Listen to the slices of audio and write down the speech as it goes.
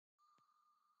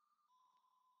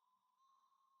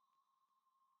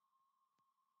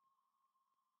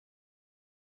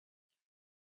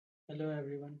Hello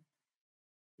everyone.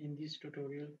 In this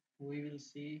tutorial, we will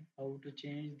see how to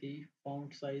change the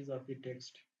font size of the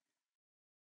text.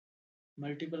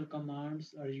 Multiple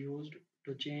commands are used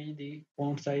to change the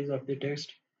font size of the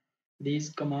text.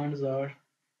 These commands are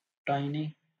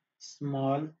tiny,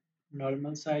 small,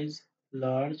 normal size,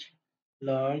 large,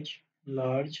 large,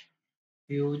 large,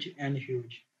 huge, and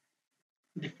huge.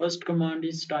 The first command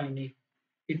is tiny.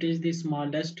 It is the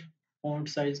smallest font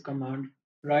size command.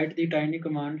 Write the tiny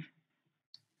command.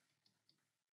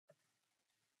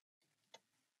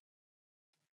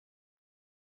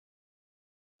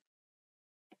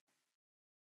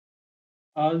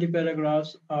 All the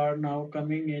paragraphs are now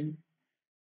coming in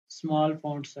small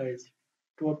font size.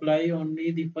 To apply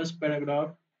only the first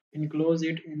paragraph, enclose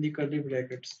it in the curly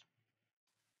brackets.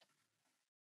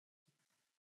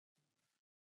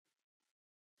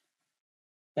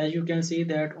 As you can see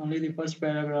that only the first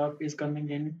paragraph is coming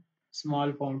in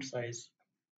small font size.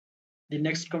 The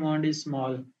next command is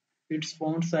small. Its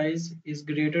font size is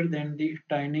greater than the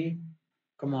tiny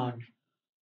command.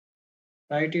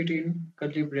 Write it in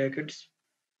curly brackets.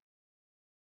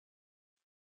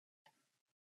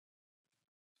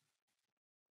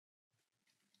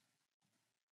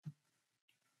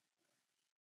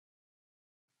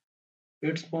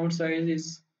 Its font size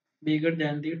is bigger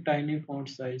than the tiny font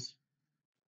size.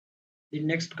 The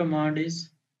next command is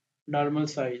normal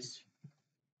size.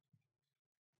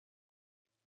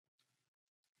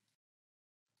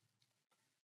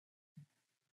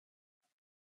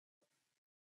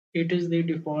 It is the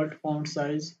default font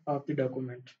size of the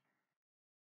document.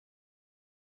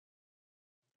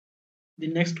 The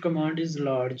next command is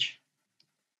large.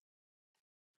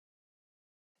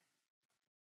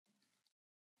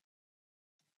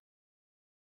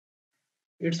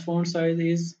 Its font size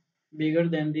is bigger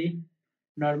than the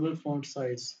normal font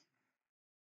size.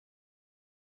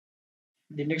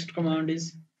 The next command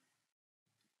is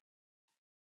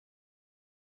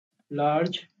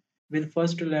large with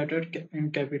first letter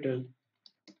in capital.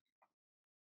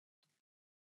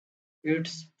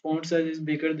 Its font size is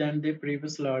bigger than the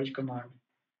previous large command.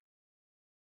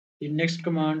 The next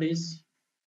command is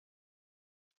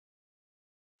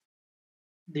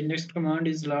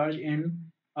large in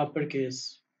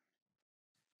uppercase.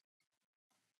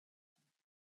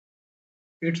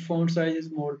 Its font size is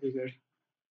more bigger.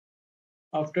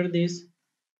 After this,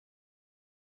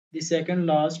 the second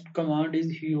last command is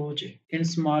huge in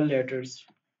small letters.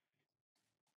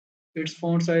 Its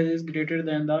font size is greater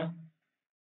than the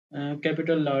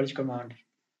capital large command.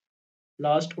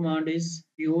 Last command is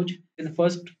huge with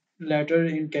first letter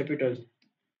in capital.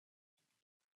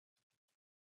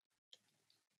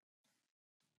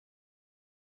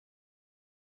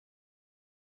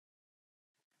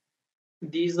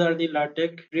 These are the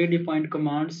LaTeX predefined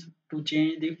commands to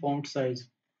change the font size.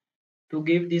 To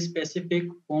give the specific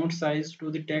font size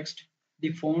to the text,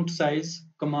 the font size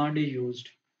command is used.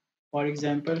 For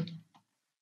example,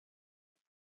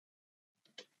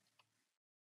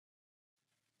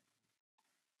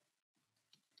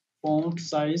 font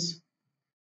size.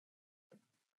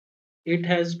 It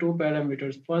has two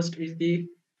parameters. First is the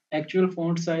actual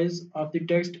font size of the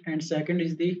text and second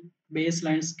is the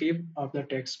baseline skip of the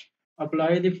text.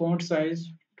 Apply the font size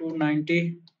to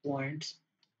 90 points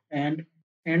and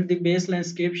the base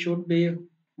landscape should be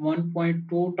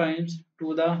 1.2 times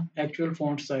to the actual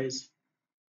font size.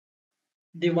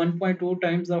 The 1.2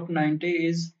 times of 90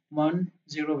 is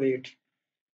 108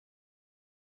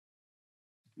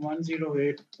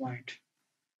 point.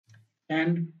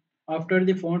 And after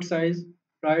the font size,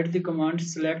 write the command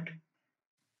select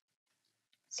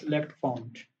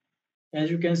font. As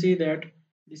you can see that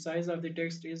the size of the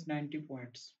text is 90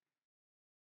 points.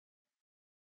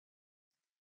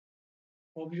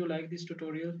 Hope you like this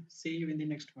tutorial. See you in the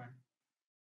next one.